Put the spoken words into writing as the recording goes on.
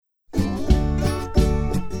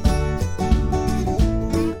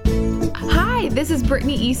this is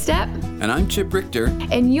Brittany Estep. And I'm Chip Richter.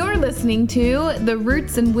 And you're listening to the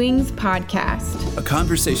Roots and Wings podcast. A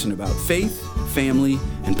conversation about faith, family,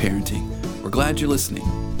 and parenting. We're glad you're listening.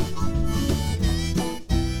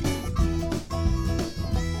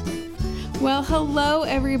 Well, hello,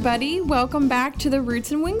 everybody. Welcome back to the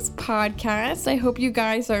Roots and Wings podcast. I hope you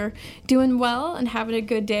guys are doing well and having a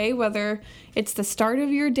good day, whether it's the start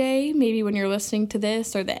of your day, maybe when you're listening to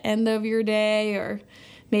this, or the end of your day, or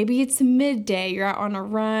maybe it's midday. You're out on a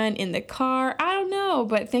run in the car. I don't know,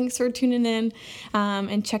 but thanks for tuning in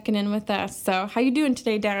and checking in with us. So how you doing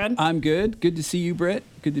today, Dad? I'm good. Good to see you, Britt.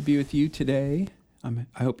 Good to be with you today.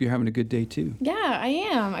 I hope you're having a good day too. Yeah, I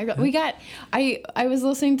am. I was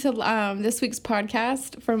listening to this week's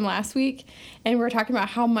podcast from last week, and we were talking about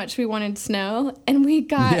how much we wanted snow, and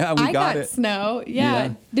I got snow.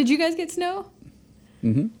 Yeah. Did you guys get snow?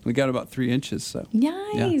 Mm-hmm. We got about 3 inches. So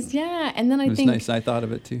nice. Yeah. And then it was nice. I thought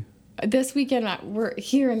of it too. This weekend, we're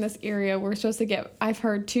here in this area. We're supposed to get, I've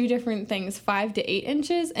heard 2 different things: 5 to 8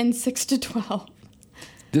 inches and 6 to 12.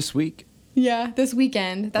 This week? Yeah, this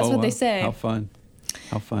weekend. That's what they say. How fun.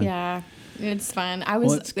 Yeah, it's fun.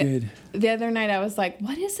 It's good. The other night I was like,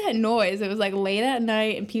 what is that noise? It was like late at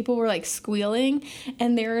night and people were like squealing,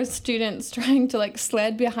 and there were students trying to like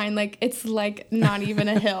sled behind, like it's like not even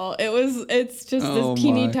a hill. It's just this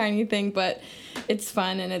teeny tiny thing, but it's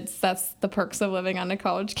fun, and that's the perks of living on a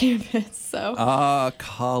college campus. So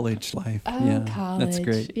college life. College. That's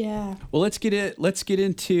great. Yeah. Well, let's get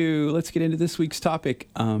into this week's topic.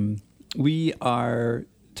 We are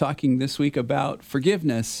talking this week about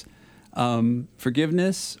forgiveness.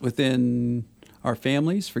 Forgiveness within our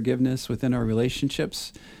families, forgiveness within our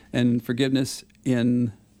relationships, and forgiveness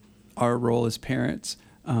in our role as parents.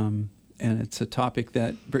 And it's a topic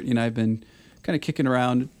that Brittany and I have been kind of kicking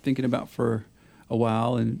around, thinking about for a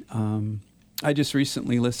while. And I just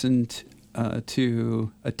recently listened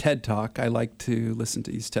to a TED Talk. I like to listen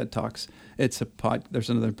to these TED Talks. There's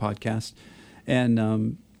another podcast.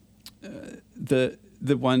 And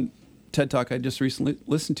the one TED Talk I just recently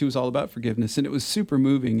listened to was all about forgiveness, and it was super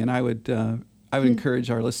moving. And I would encourage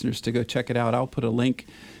our listeners to go check it out. I'll put a link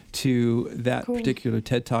to that particular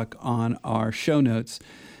TED Talk on our show notes,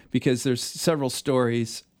 because there's several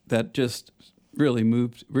stories that just really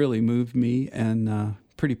moved me, and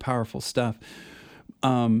pretty powerful stuff.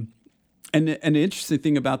 And the interesting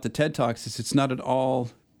thing about the TED Talks is it's not at all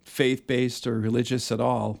faith-based or religious at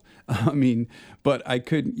all. I mean, but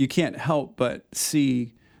you can't help but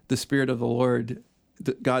see the Spirit of the Lord,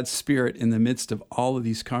 God's Spirit, in the midst of all of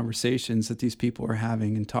these conversations that these people are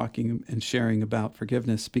having and talking and sharing about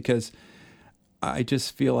forgiveness, because I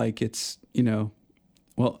just feel like it's,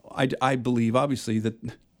 I believe obviously that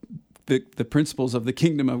the principles of the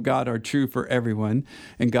kingdom of God are true for everyone,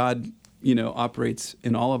 and God, operates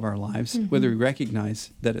in all of our lives, whether we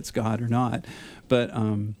recognize that it's God or not. But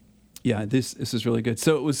this is really good.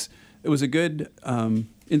 So it was a good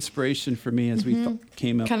inspiration for me as we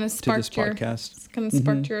came up to this podcast. It's kind of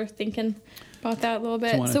sparked your thinking about that a little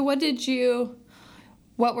bit. So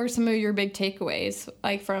what were some of your big takeaways,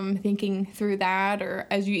 like from thinking through that, or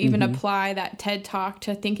as you even apply that TED Talk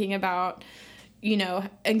to thinking about,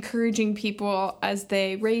 encouraging people as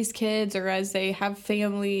they raise kids or as they have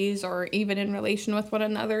families or even in relation with one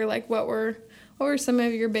another? Like what were some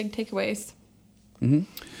of your big takeaways? Mm-hmm.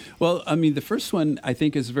 Well, I mean, the first one I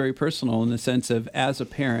think is very personal in the sense of, as a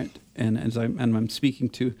parent, and I'm speaking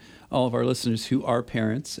to all of our listeners who are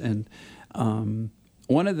parents, and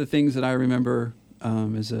one of the things that I remember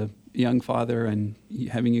as a young father and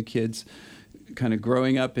having you kids, kind of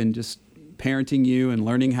growing up and just parenting you and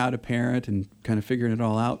learning how to parent and kind of figuring it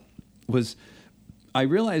all out, was I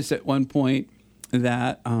realized at one point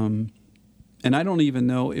that, and I don't even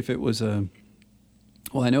know if it was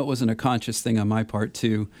I know it wasn't a conscious thing on my part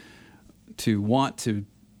to want to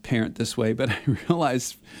parent this way, but I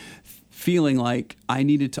realized feeling like I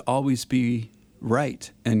needed to always be right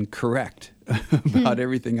and correct about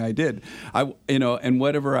everything I did. And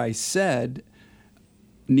whatever I said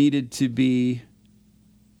needed to be it.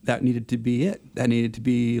 That needed to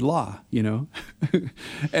be law,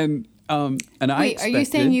 and Wait, are you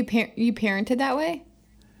saying you parented that way?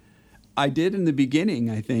 I did in the beginning,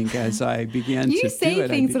 I think, as I began to do it. You say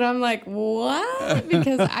things that I'm like, what?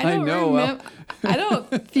 Because I don't remember. I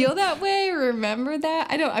don't feel that way or remember that.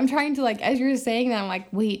 I'm trying to, as you're saying that, I'm like,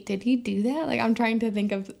 wait, did he do that? I'm trying to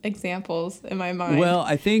think of examples in my mind. Well,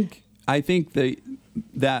 I think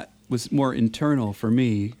that was more internal for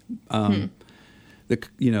me. The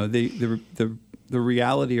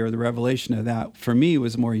reality or the revelation of that for me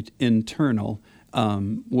was more internal,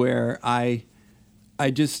 where I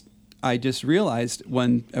I just realized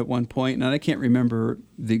at one point, and I can't remember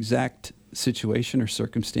the exact situation or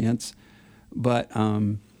circumstance, but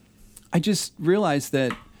I just realized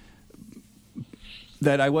that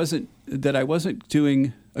I wasn't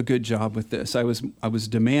doing a good job with this. I was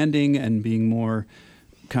demanding and being more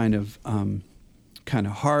kind of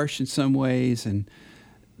harsh in some ways, and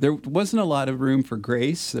there wasn't a lot of room for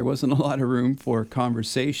grace. There wasn't a lot of room for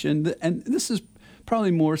conversation, and this is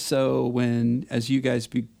probably more so as you guys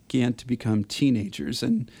began to become teenagers,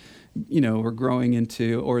 and we're growing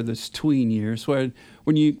into, or this tween years, where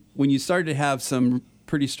when you started to have some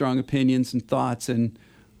pretty strong opinions and thoughts and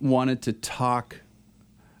wanted to talk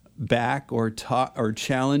back or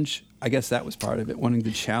challenge. I guess that was part of it, wanting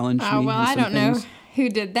to challenge me. Well, I don't know who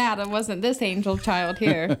did that. It wasn't this angel child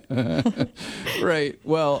here. Right.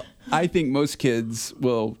 Well, I think most kids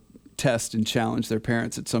will test and challenge their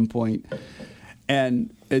parents at some point.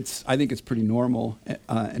 And I think it's pretty normal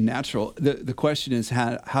and natural. The question is,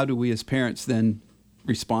 how do we as parents then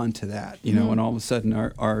respond to that? When all of a sudden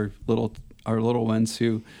our little ones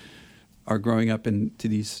who are growing up into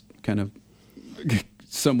these kind of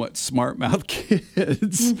somewhat smart mouth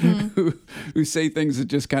kids who say things that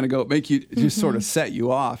just kind of make you just sort of set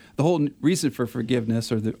you off. The whole reason for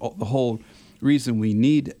forgiveness, or the whole reason we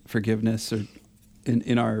need forgiveness or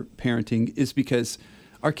in our parenting, is because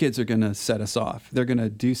our kids are going to set us off. They're going to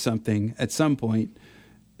do something at some point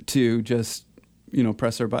to just,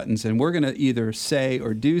 press our buttons. And we're going to either say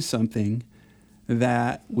or do something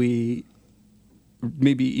that we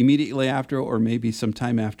maybe immediately after, or maybe some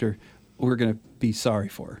time after, we're going to be sorry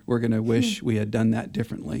for. We're going to wish we had done that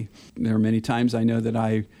differently. There are many times I know that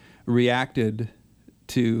I reacted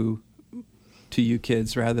to you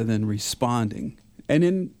kids rather than responding. And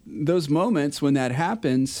in those moments when that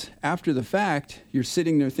happens, after the fact, you're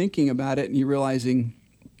sitting there thinking about it and you're realizing,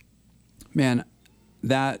 man,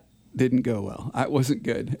 that didn't go well. That wasn't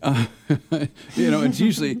good. It's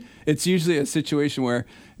usually a situation where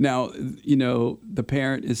now, the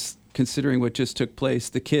parent is considering what just took place.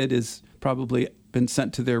 The kid is probably been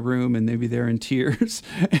sent to their room and maybe they're in tears.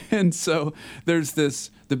 And so there's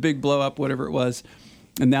the big blow up, whatever it was.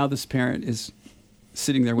 And now this parent is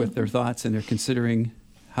sitting there with their thoughts and they're considering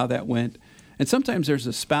how that went. And sometimes there's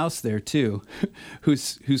a spouse there too,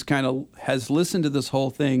 who's kind of has listened to this whole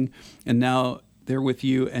thing, and now they're with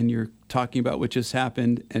you and you're talking about what just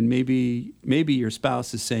happened. And maybe your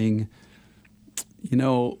spouse is saying,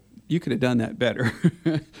 you could have done that better.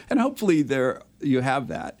 And hopefully you have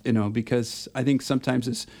that, because I think sometimes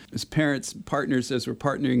as parents, partners, as we're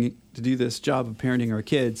partnering to do this job of parenting our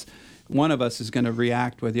kids, one of us is going to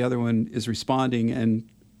react while the other one is responding, and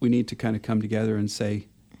we need to kind of come together and say,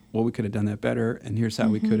 well, we could have done that better, and here's how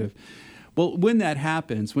we could have. Well, when that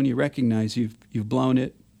happens, when you recognize you've blown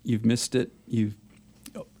it, you've missed it, you've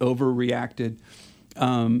overreacted,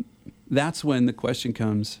 that's when the question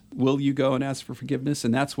comes, will you go and ask for forgiveness?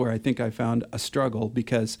 And that's where I think I found a struggle,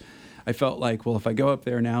 because I felt like, well, if I go up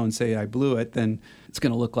there now and say I blew it, then it's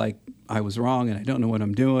going to look like I was wrong and I don't know what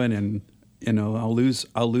I'm doing, and I'll lose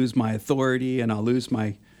my authority, and I'll lose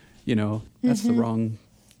my, that's the wrong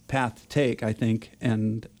path to take, I think.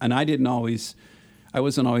 And I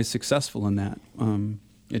wasn't always successful in that.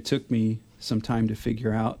 It took me some time to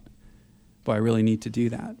figure out, I really need to do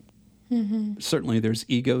that. Certainly there's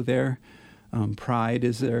ego there. Pride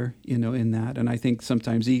is there, in that. And I think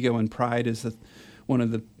sometimes ego and pride is one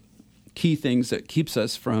of the key things that keeps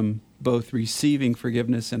us from both receiving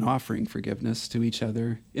forgiveness and offering forgiveness to each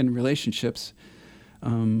other in relationships.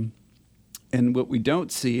 And what we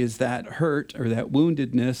don't see is that hurt or that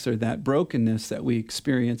woundedness or that brokenness that we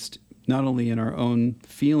experienced, not only in our own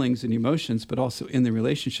feelings and emotions, but also in the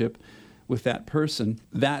relationship with that person.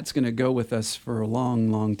 That's going to go with us for a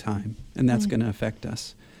long, long time, and that's going to affect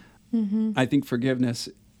us. I think forgiveness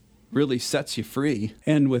really sets you free.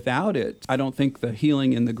 And without it, I don't think the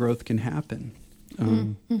healing and the growth can happen.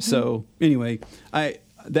 So anyway,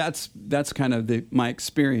 that's kind of my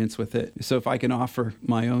experience with it. So if I can offer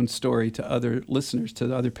my own story to other listeners, to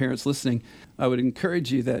the other parents listening, I would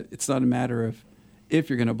encourage you that it's not a matter of if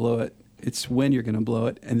you're going to blow it, it's when you're going to blow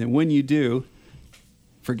it. And then when you do,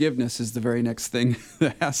 forgiveness is the very next thing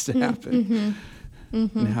that has to happen.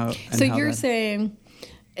 So you're saying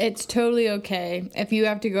it's totally okay if you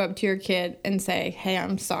have to go up to your kid and say, hey,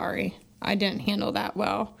 I'm sorry, I didn't handle that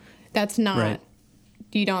well. That's not, right.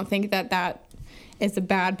 You don't think that is a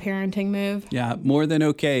bad parenting move? Yeah, more than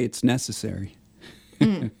okay, it's necessary.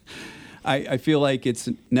 I feel like it's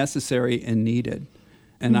necessary and needed.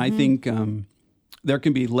 And I think there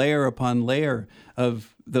can be layer upon layer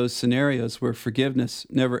of those scenarios where forgiveness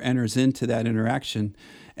never enters into that interaction.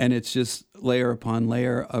 And it's just layer upon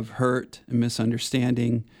layer of hurt and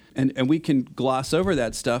misunderstanding. And we can gloss over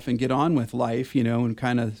that stuff and get on with life, and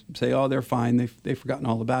kind of say, oh, they're fine. They've forgotten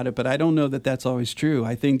all about it. But I don't know that that's always true.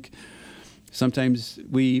 I think sometimes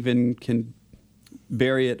we even can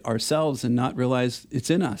bury it ourselves and not realize it's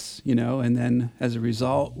in us, and then as a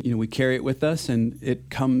result, we carry it with us, and it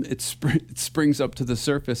springs up to the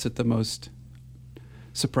surface at the most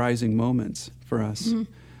surprising moments for us. Mm-hmm.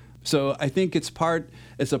 So I think as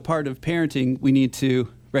a part of parenting, we need to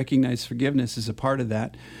recognize forgiveness as a part of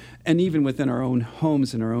that. And even within our own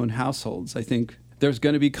homes and our own households, I think there's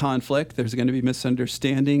going to be conflict, there's going to be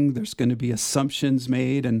misunderstanding, there's going to be assumptions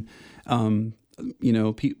made, and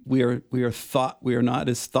we are not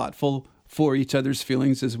as thoughtful for each other's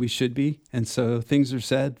feelings as we should be, and so things are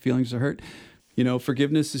said, feelings are hurt.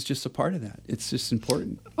 Forgiveness is just a part of that. It's just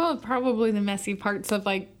important. Well, probably the messy parts of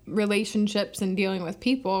like relationships and dealing with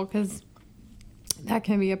people, because that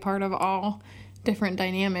can be a part of all different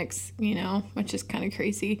dynamics, which is kind of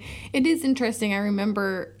crazy. It is interesting. I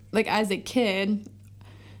remember, like, as a kid,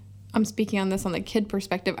 I'm speaking on this on the kid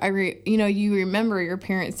perspective. You remember your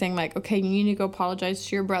parents saying like, okay, you need to go apologize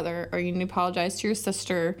to your brother, or you need to apologize to your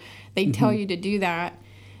sister. They tell you to do that.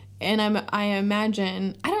 And I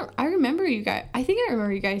imagine, I remember you guys, I think I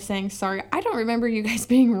remember you guys saying sorry. I don't remember you guys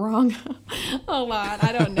being wrong a lot.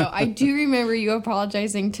 I don't know. I do remember you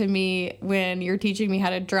apologizing to me when you're teaching me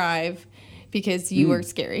how to drive because you were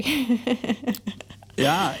scary.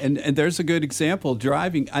 Yeah. And there's a good example,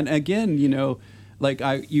 driving. And again,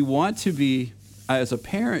 you want to be, as a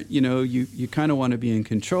parent, you kind of want to be in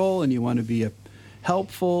control, and you want to be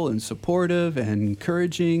helpful and supportive and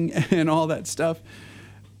encouraging and all that stuff.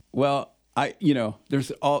 Well,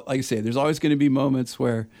 there's always going to be moments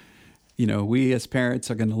where, we as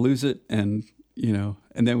parents are going to lose it, and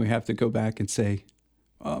then we have to go back and say,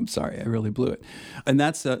 oh, I'm sorry, I really blew it. And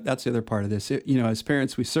that's the other part of this. As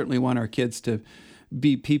parents, we certainly want our kids to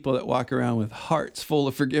be people that walk around with hearts full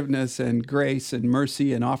of forgiveness and grace and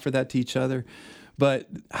mercy and offer that to each other. But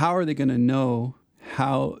how are they going to know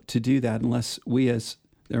how to do that unless we as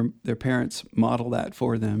their parents model that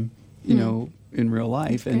for them, in real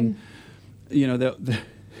life? And, the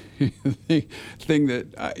thing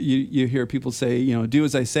that you hear people say, do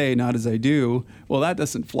as I say, not as I do. Well, that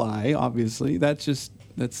doesn't fly, obviously. We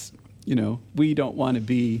don't want to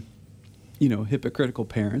be, hypocritical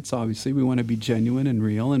parents. Obviously, we want to be genuine and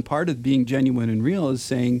real. And part of being genuine and real is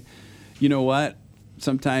saying, you know what,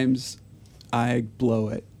 sometimes I blow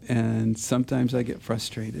it, and sometimes I get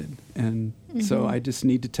frustrated. And so I just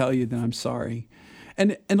need to tell you that I'm sorry.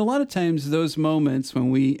 And a lot of times those moments when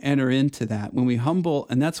we enter into that, when we humble,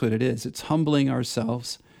 and that's what it is, it's humbling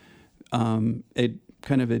ourselves, it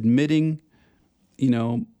kind of admitting,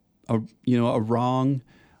 a wrong.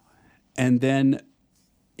 And then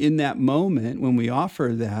in that moment, when we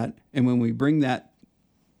offer that, and when we bring that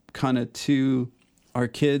kind of to our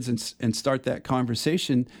kids and start that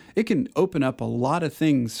conversation, it can open up a lot of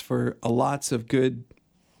things for lots of good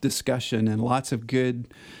discussion and lots of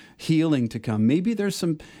good healing to come. Maybe there's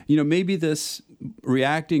some, maybe this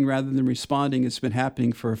reacting rather than responding has been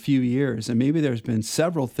happening for a few years. And maybe there's been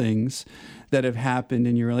several things that have happened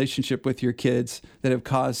in your relationship with your kids that have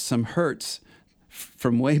caused some hurts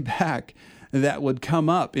from way back that would come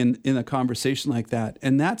up in a conversation like that.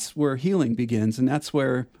 And that's where healing begins. And that's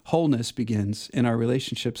where wholeness begins in our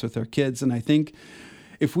relationships with our kids. And I think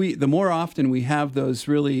the more often we have those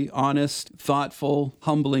really honest, thoughtful,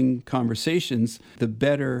 humbling conversations, the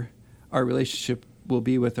better our relationship will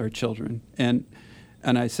be with our children. And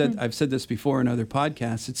I've said this before in other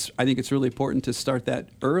podcasts. I think it's really important to start that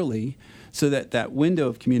early, so that window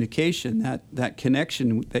of communication, that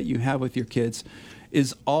connection that you have with your kids,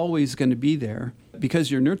 is always going to be there because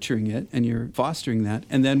you're nurturing it and you're fostering that.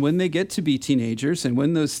 And then when they get to be teenagers, and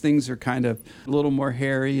when those things are kind of a little more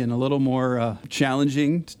hairy and a little more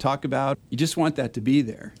challenging to talk about, you just want that to be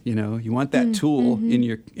there. You want that tool in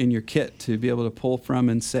your kit to be able to pull from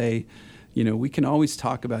and say, we can always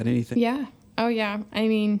talk about anything. Yeah. Oh yeah. I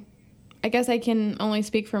mean, I guess I can only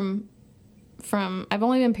speak from I've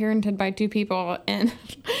only been parented by 2 people, and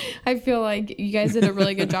I feel like you guys did a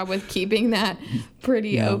really good job with keeping that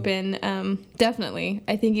pretty open. Definitely.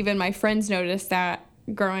 I think even my friends noticed that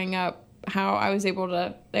growing up, how I was able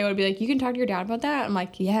to, they would be like, you can talk to your dad about that? I'm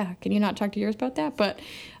like, yeah, can you not talk to yours about that? But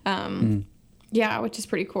yeah, which is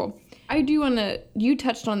pretty cool. I do want to, you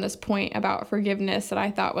touched on this point about forgiveness that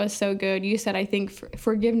I thought was so good. You said, I think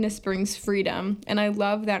forgiveness brings freedom. And I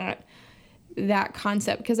love that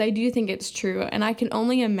concept, because I do think it's true. And I can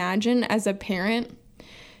only imagine as a parent,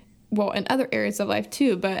 well, in other areas of life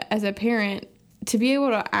too, but as a parent, to be able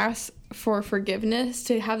to ask for forgiveness,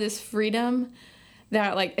 to have this freedom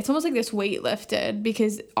that, like, it's almost like this weight lifted,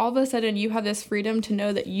 because all of a sudden you have this freedom to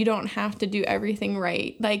know that you don't have to do everything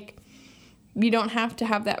right. Like, you don't have to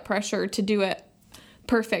have that pressure to do it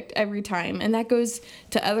perfect every time. And that goes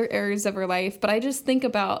to other areas of our life. But I just think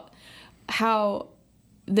about how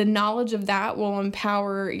the knowledge of that will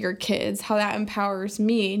empower your kids, how that empowers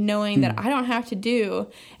me, knowing that I don't have to do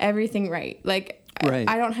everything right. Like, Right.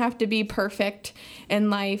 I don't have to be perfect in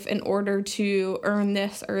life in order to earn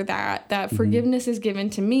this or that. That forgiveness is given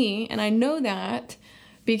to me. And I know that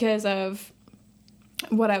because of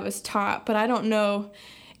what I was taught. But I don't know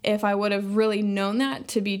if I would have really known that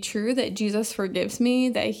to be true, that Jesus forgives me,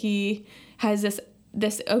 that he has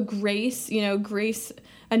this grace, grace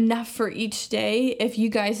enough for each day, if you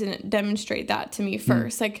guys didn't demonstrate that to me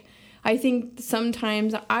first. Like, I think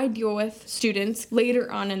sometimes I deal with students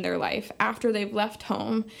later on in their life after they've left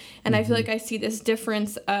home, and I feel like I see this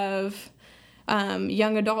difference of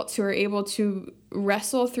young adults who are able to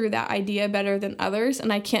wrestle through that idea better than others,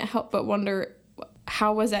 and I can't help but wonder,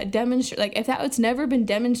 how was that demonstrated? Like, if that was never been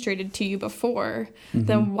demonstrated to you before,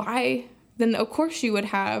 then why? Then of course you would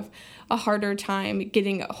have a harder time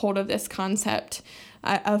getting a hold of this concept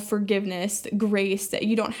of forgiveness, grace, that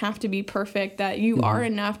you don't have to be perfect, that you are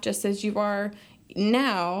enough just as you are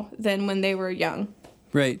now than when they were young.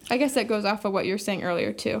 Right. I guess that goes off of what you were saying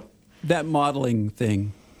earlier too. That modeling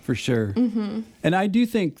thing, for sure. And I do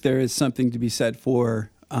think there is something to be said for,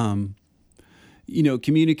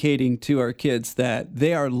 communicating to our kids that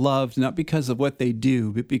they are loved not because of what they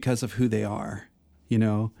do, but because of who they are,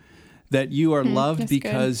 that you are loved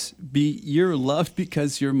because you're loved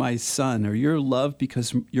because you're my son, or you're loved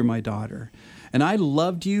because you're my daughter. And I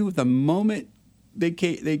loved you the moment they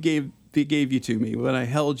gave you to me, when I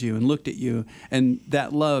held you and looked at you, and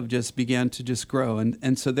that love just began to just grow.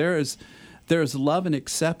 And so there is love and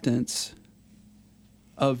acceptance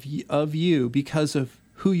of you because of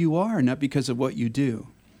who you are, not because of what you do.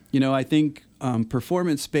 I think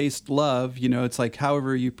performance-based love, it's like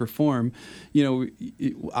however you perform,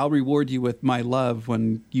 I'll reward you with my love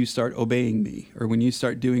when you start obeying me, or when you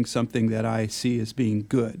start doing something that I see as being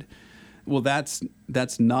good. Well, that's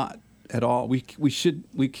not at all. We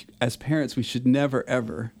as parents, we should never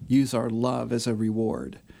ever use our love as a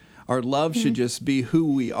reward. Our love should just be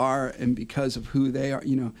who we are, and because of who they are,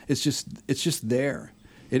 it's just there.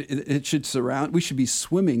 It should surround. We should be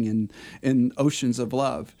swimming in oceans of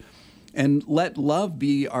love, and let love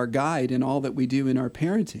be our guide in all that we do in our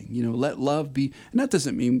parenting. Let love be, and that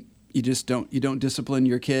doesn't mean you don't discipline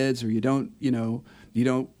your kids, or you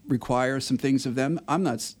don't require some things of them. I'm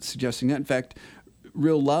not suggesting that. In fact,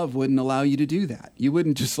 real love wouldn't allow you to do that. You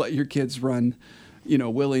wouldn't just let your kids run,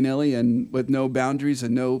 willy-nilly and with no boundaries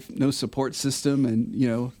and no support system,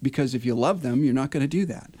 and because if you love them, you're not going to do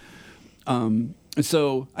that. And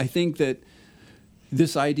so I think that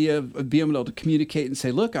this idea of being able to communicate and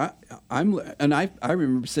say, look, I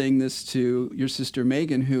remember saying this to your sister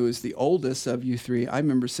Megan, who is the oldest of you three. I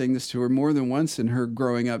remember saying this to her more than once in her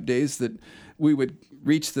growing up days, that we would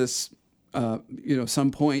reach this,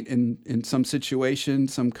 some point in some situation,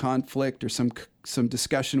 some conflict, or some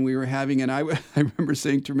discussion we were having. And I remember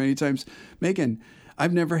saying to her many times, Megan,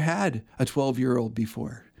 I've never had a 12-year-old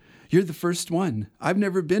before. You're the first one. I've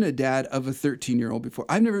never been a dad of a 13-year-old before.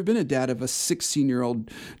 I've never been a dad of a 16-year-old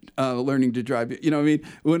learning to drive.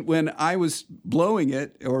 When I was blowing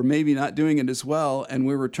it, or maybe not doing it as well, and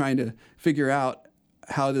we were trying to figure out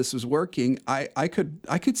how this was working, I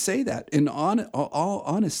could say that in all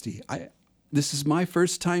honesty. This is my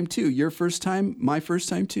first time too. Your first time, my first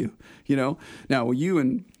time too. Now you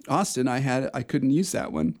and Austin, I couldn't use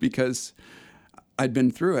that one because I'd been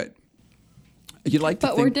through it.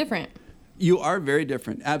 But we're different. You are very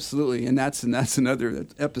different, absolutely, and that's another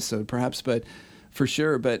episode, perhaps, but for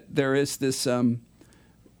sure. But there is this,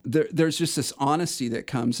 there's just this honesty that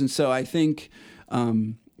comes, and so I think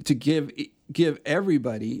to give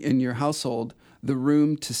everybody in your household the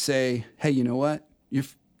room to say, hey, you know what,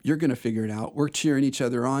 you're going to figure it out. We're cheering each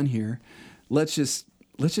other on here. Let's just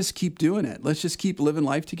keep doing it. Let's just keep living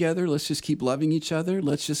life together. Let's just keep loving each other.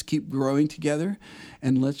 Let's just keep growing together,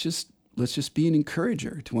 and let's just be an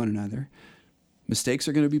encourager to one another. Mistakes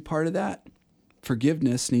are going to be part of that.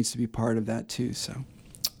 Forgiveness needs to be part of that too. So,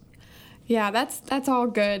 yeah, that's all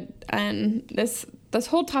good. And this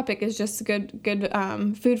whole topic is just good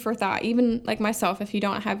food for thought. Even like myself, if you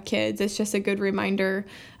don't have kids, it's just a good reminder,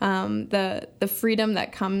 the freedom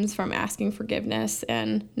that comes from asking forgiveness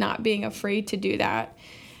and not being afraid to do that.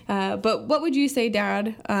 But what would you say,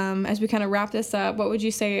 Dad, as we kind of wrap this up? What would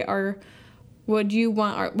you say what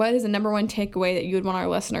is the number one takeaway that you would want our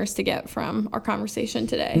listeners to get from our conversation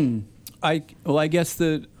today? I guess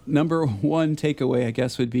the number one takeaway, I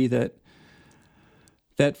guess, would be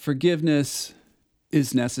that forgiveness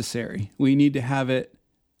is necessary. We need to have it.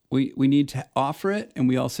 We need to offer it, and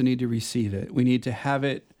we also need to receive it. We need to have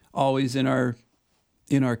it always in our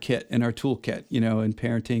kit, in our toolkit, in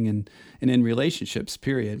parenting and in relationships,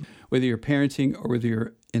 period. Whether you're parenting or whether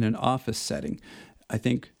you're in an office setting, I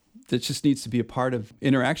think that just needs to be a part of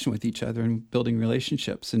interaction with each other and building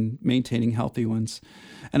relationships and maintaining healthy ones.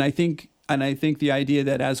 And I think the idea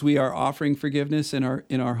that as we are offering forgiveness in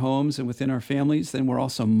our homes and within our families, then we're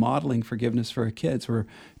also modeling forgiveness for our kids. We're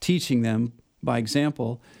teaching them by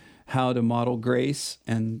example how to model grace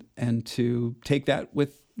and to take that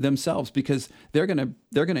with themselves, because they're gonna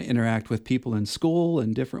interact with people in school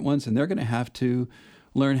and different ones, and they're gonna have to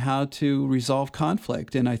learn how to resolve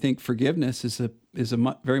conflict. And I think forgiveness is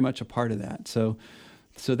very much a part of that. So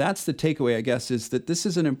that's the takeaway, I guess, is that this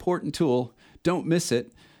is an important tool. Don't miss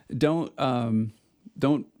it. Don't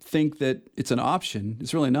think that it's an option.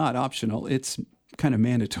 It's really not optional. It's kind of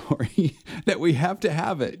mandatory that we have to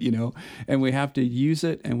have it, and we have to use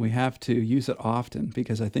it, and we have to use it often,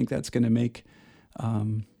 because I think that's going to make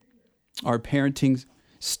our parenting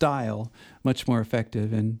style much more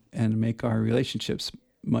effective and make our relationships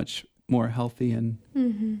much more healthy and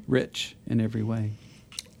rich in every way.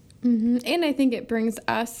 Mm-hmm. And I think it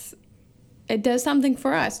does something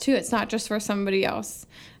for us too. It's not just for somebody else.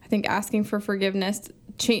 I think asking for forgiveness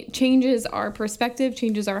changes our perspective,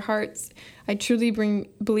 changes our hearts. I truly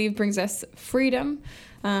believe brings us freedom.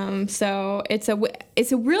 So it's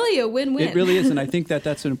really a win-win. It really is, and I think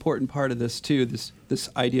that's an important part of this too. This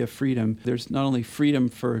idea of freedom. There's not only freedom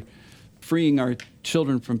for freeing our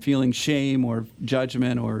children from feeling shame or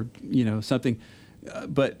judgment or something,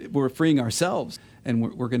 but we're freeing ourselves, and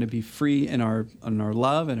we're going to be free in our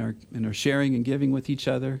love and our sharing and giving with each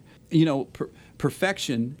other.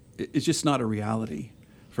 Perfection is just not a reality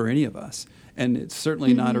for any of us, and it's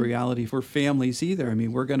certainly not a reality for families either. I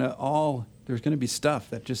mean, there's going to be stuff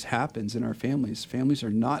that just happens in our families. Families are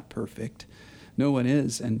not perfect. No one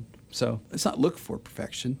is. And so let's not look for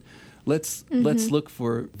perfection. Let's look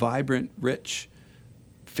for vibrant, rich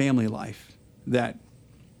family life that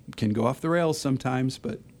can go off the rails sometimes,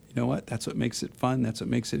 but you know what? That's what makes it fun. That's what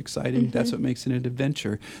makes it exciting. That's what makes it an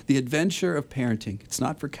adventure. The adventure of parenting. It's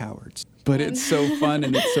not for cowards, but it's so fun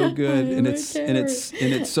and it's so good and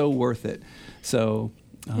it's so worth it. So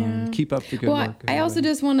keep up the good work. I also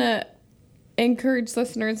just want to encourage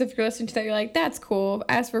listeners, if you're listening to that, you're like, that's cool,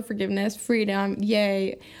 ask for forgiveness, freedom,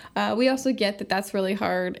 yay. We also get that that's really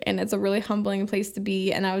hard, and it's a really humbling place to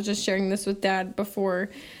be. And I was just sharing this with Dad before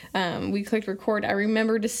we clicked record. I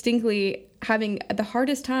remember distinctly having the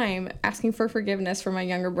hardest time asking for forgiveness for my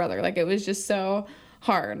younger brother. Like, it was just so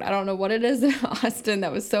hard. I don't know what it is in Austin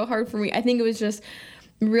that was so hard for me. I think it was just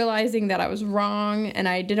realizing that I was wrong, and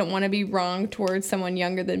I didn't want to be wrong towards someone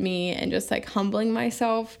younger than me, and just like humbling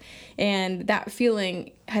myself. And that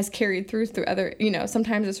feeling has carried through other,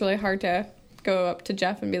 sometimes it's really hard to go up to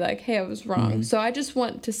Jeff and be like, hey, I was wrong. So I just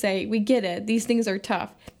want to say, we get it. These things are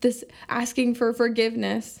tough. This asking for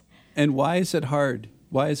forgiveness. And why is it hard?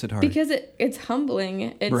 Why is it hard? Because it's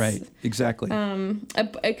humbling. It's, right, exactly.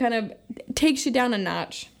 It kind of takes you down a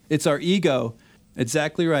notch. It's our ego.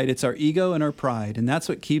 Exactly right. It's our ego and our pride, and that's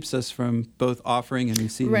what keeps us from both offering and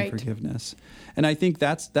receiving forgiveness. And I think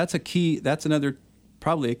that's a key. That's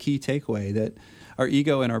probably a key takeaway, that our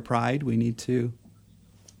ego and our pride, we need to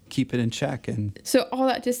keep it in check. And so all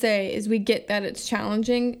that to say is, we get that it's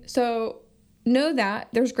challenging. So know that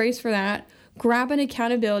there's grace for that. Grab an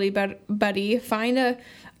accountability buddy. Find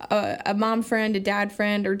a mom friend, a dad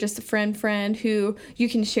friend, or just a friend who you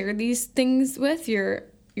can share these things with, your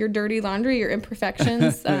dirty laundry, your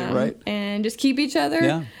imperfections, right. And just keep each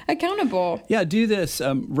other accountable. Yeah, do this.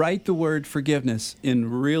 Write the word forgiveness in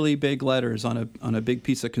really big letters on a big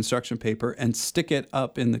piece of construction paper, and stick it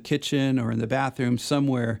up in the kitchen or in the bathroom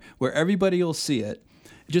somewhere where everybody will see it.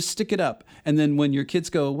 Just stick it up. And then when your kids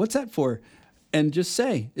go, what's that for? And just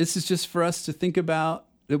say, this is just for us to think about,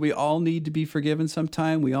 that we all need to be forgiven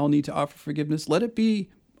sometime. We all need to offer forgiveness. Let it be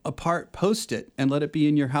a part, post it, and let it be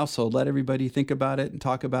in your household. Let everybody think about it and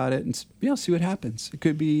talk about it, and see what happens. It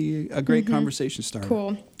could be a great conversation starter.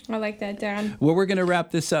 Cool. I like that, Dad. Well, we're going to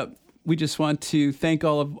wrap this up. We just want to thank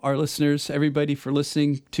all of our listeners, everybody, for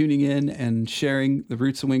listening, tuning in, and sharing the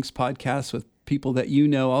Roots and Wings podcast with people that you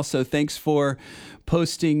know. Also, thanks for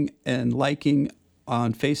posting and liking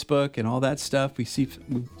on Facebook and all that stuff. We've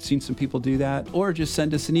seen some people do that. Or just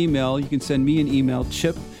send us an email. You can send me an email,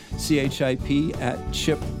 CHIP, CHIP, at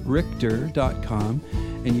chiprichter.com.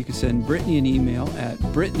 And you can send Brittany an email at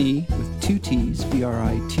Brittany, with 2 T's,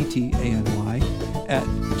 BRITTANY, at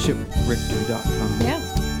chiprichter.com. Yeah,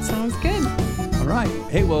 sounds good. All right.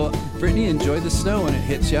 Hey, well, Brittany, enjoy the snow when it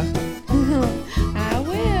hits you. I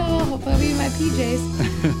will. Hopefully I'll be in my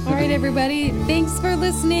PJs. All right, everybody. Thanks for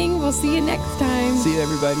listening. We'll see you next time. See you,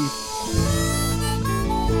 everybody.